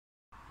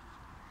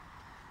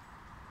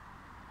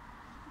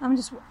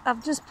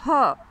I've just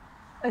put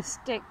a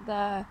stick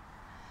there,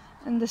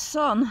 and the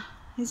sun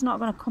is not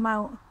going to come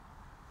out.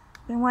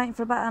 Been waiting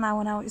for about an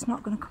hour now, it's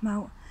not going to come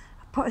out.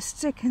 I put a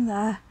stick in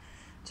there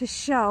to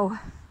show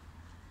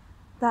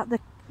that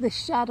the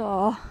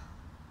shadow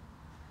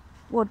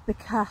would be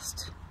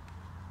cast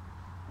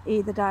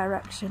either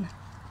direction.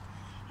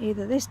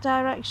 Either this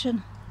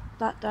direction,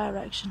 that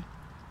direction,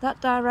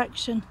 that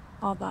direction,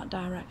 or that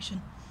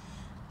direction.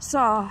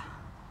 So,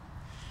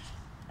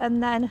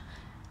 and then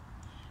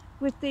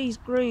with these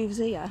grooves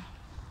here,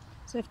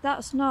 so if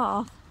that's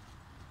north,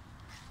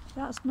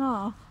 that's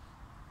north,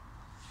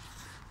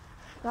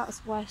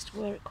 that's west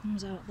where it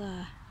comes out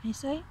there. You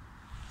see?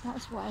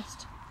 That's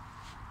west.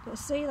 But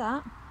see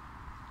that?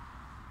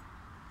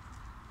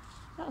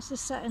 That's the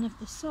setting of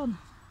the sun.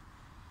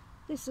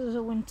 This is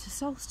a winter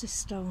solstice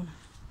stone.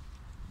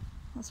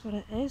 That's what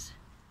it is.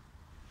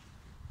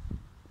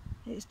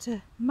 It's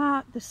to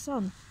mark the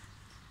sun.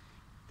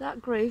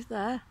 That groove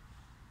there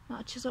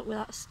matches up with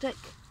that stick.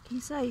 Can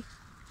you see?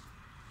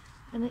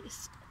 And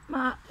it's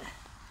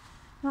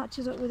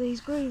matches up with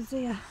these grooves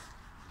here.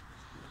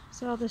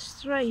 So there's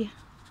three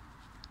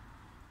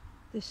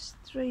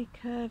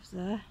curves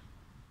there.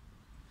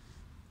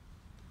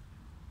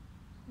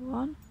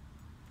 1,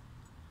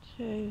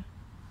 2,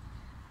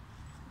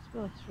 let's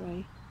go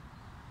 3.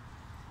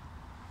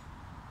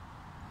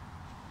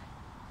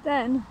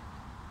 Then,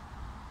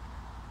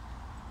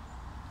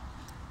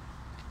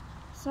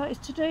 so it's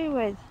to do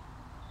with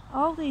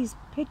all these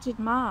pitted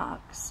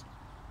marks.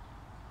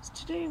 It's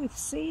to do with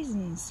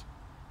seasons.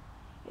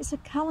 It's a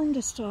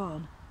calendar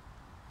stone.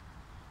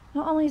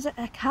 Not only is it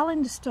a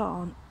calendar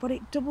stone, but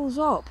it doubles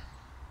up.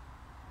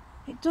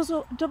 It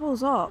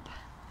doubles up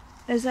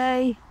as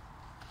a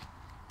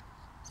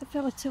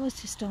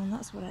fertility stone.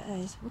 That's what it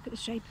is. Look at the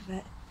shape of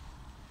it.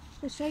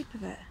 The shape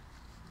of it.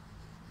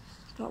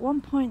 It's got one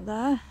point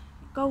there,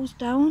 goes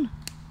down,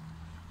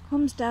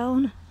 comes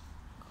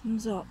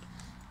up.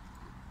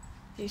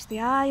 It's the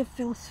eye of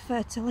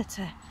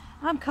fertility.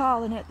 I'm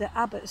calling it the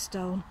Abbot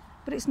stone,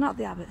 but it's not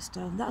the Abbot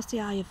stone. That's the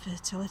eye of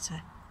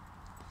fertility.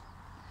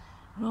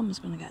 Roman's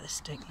going to get the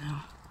stick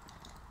now.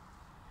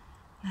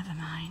 Never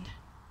mind.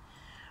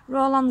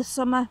 Roll on the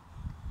summer.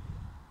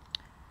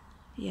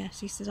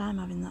 Yes, he says, I'm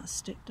having that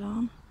stick,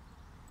 Dawn.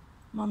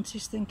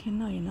 Monty's thinking,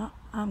 no you're not.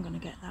 I'm going to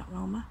get that,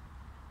 Roma.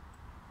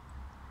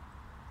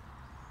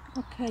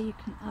 Okay, you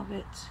can have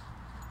it.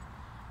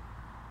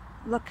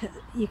 Look at,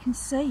 you can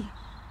see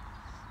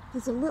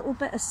there's a little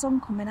bit of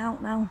sun coming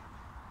out now.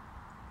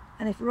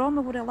 And if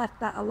Roma would have left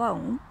that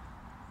alone,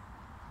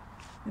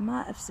 we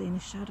might have seen a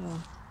shadow.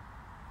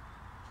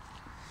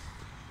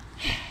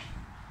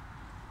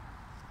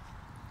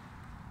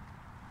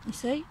 You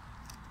see?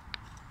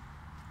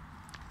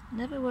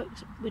 Never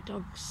works with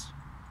dogs.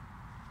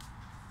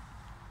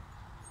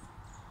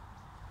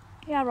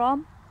 Yeah,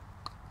 Rom.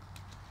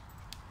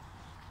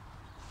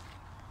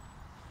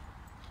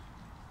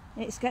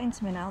 It's getting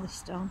to me now, this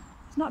stone.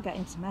 It's not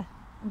getting to me.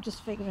 I'm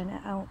just figuring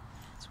it out.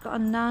 It's got a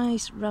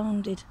nice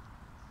rounded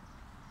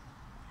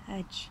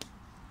edge.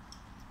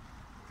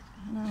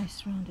 A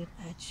nice rounded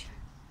edge.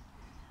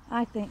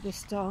 I think this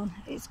stone,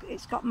 it's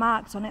got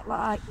marks on it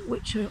like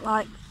which are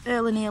like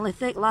early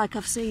Neolithic, like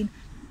I've seen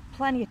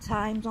plenty of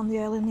times on the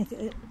early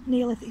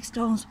Neolithic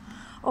stones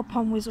up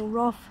on Whistle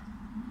Rough,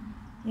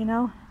 you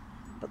know.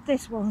 But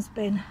this one's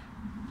been,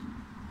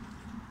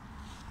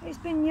 it's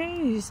been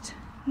used,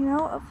 you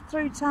know,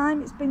 through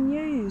time. It's been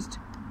used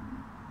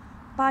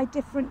by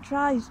different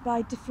tribes,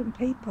 by different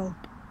people,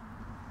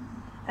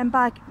 and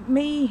by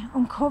me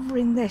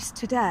uncovering this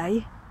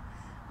today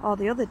or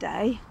the other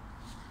day,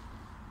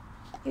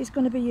 it's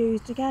going to be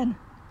used again.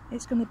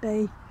 It's going to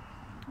be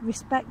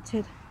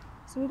respected.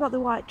 So we've got the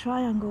white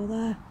triangle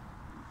there.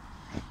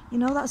 You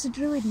know, that's a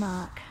druid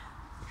mark.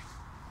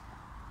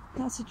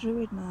 That's a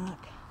druid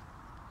mark.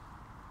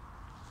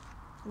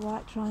 The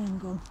white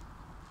triangle.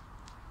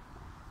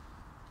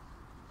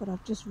 But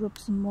I've just rubbed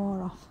some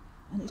more off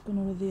and it's going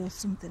to reveal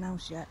something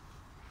else yet.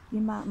 You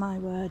mark my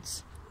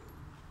words.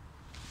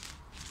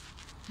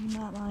 You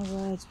mark my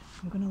words.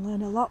 I'm going to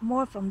learn a lot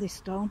more from this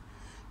stone.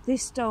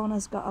 This stone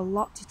has got a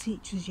lot to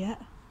teach us yet.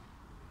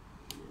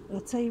 But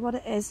I'll tell you what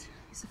it is.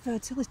 It's a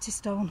fertility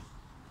stone.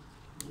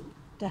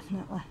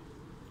 Definitely.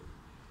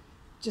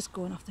 Just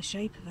going off the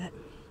shape of it.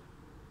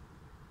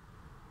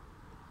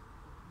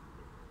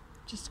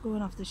 Just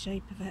going off the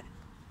shape of it.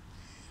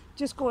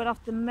 Just going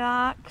off the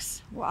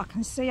marks, what I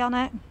can see on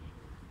it.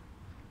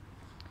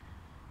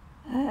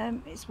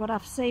 It's what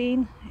I've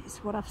seen.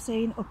 It's what I've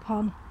seen up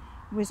on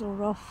Whistle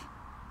Rough.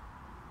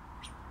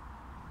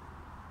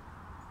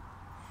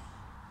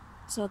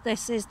 So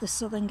this is the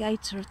southern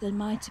gator of the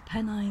mighty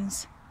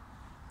Pennines.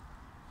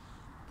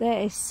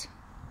 This.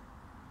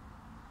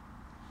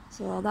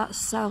 So that's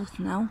south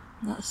now.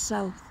 That's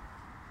south.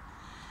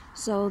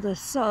 So the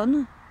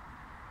sun,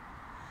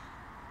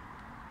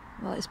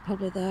 well, it's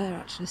probably there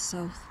actually,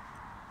 south.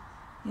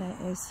 Yeah,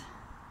 it is.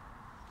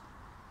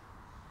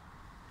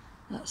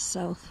 That's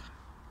south,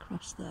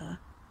 across there.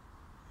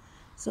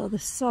 So the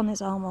sun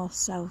is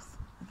almost south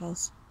of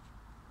us.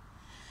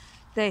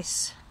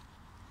 this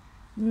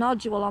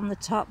nodule on the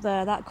top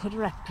there, that could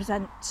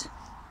represent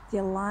the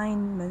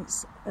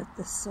alignments of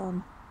the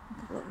sun.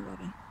 Have a look,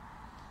 Robin.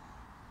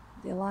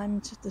 The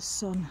alignment of the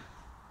sun.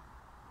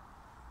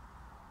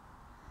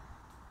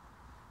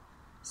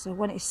 So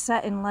when it's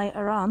setting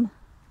later on,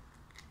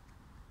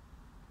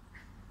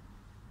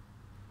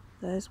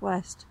 there's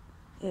west,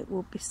 it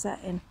will be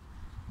setting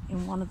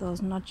in one of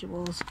those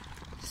nodules.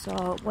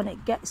 So when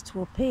it gets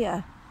to up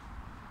here,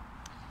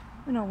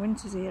 we know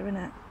winter's here,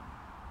 innit?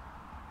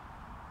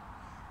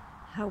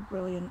 How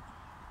brilliant.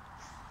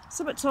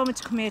 Somebody told me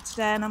to come here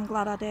today and I'm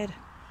glad I did.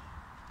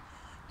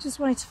 Just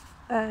wanted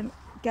to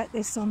get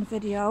this on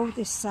video,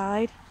 this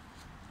side.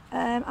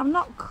 I've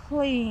not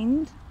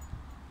cleaned,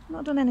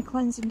 not done any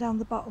cleansing down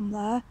the bottom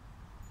there.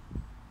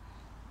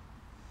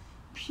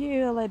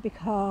 Purely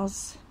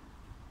because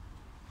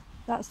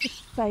that's the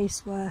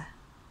space where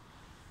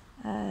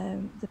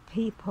the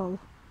people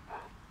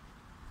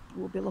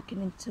will be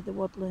looking into the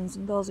woodlands,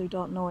 and those who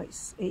don't know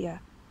it's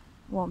here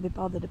won't be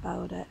bothered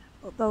about it,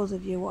 but those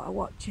of you what are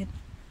watching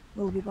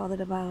will be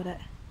bothered about it.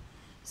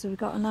 So we've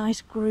got a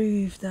nice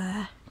groove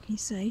there, can you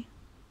see?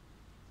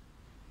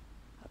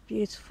 A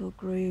beautiful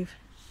groove.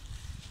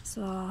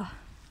 So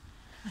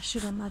I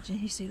should imagine,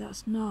 you see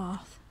that's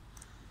north,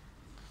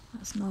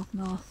 that's north,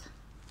 north,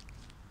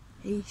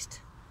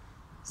 east.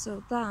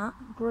 So that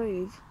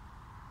groove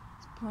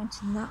is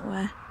pointing that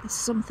way. There's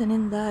something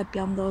in there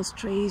beyond those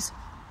trees,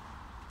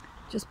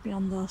 just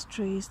beyond those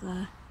trees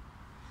there.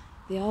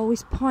 They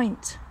always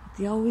point,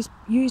 they always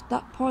use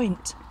that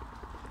point,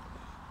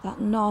 that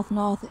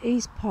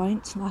north-north-east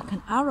point, like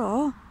an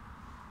arrow,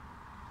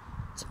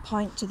 to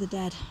point to the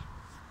dead.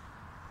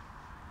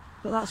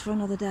 But that's for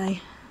another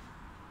day.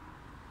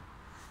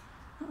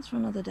 That's for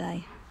another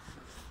day.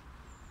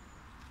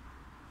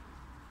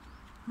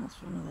 That's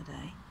for another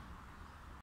day.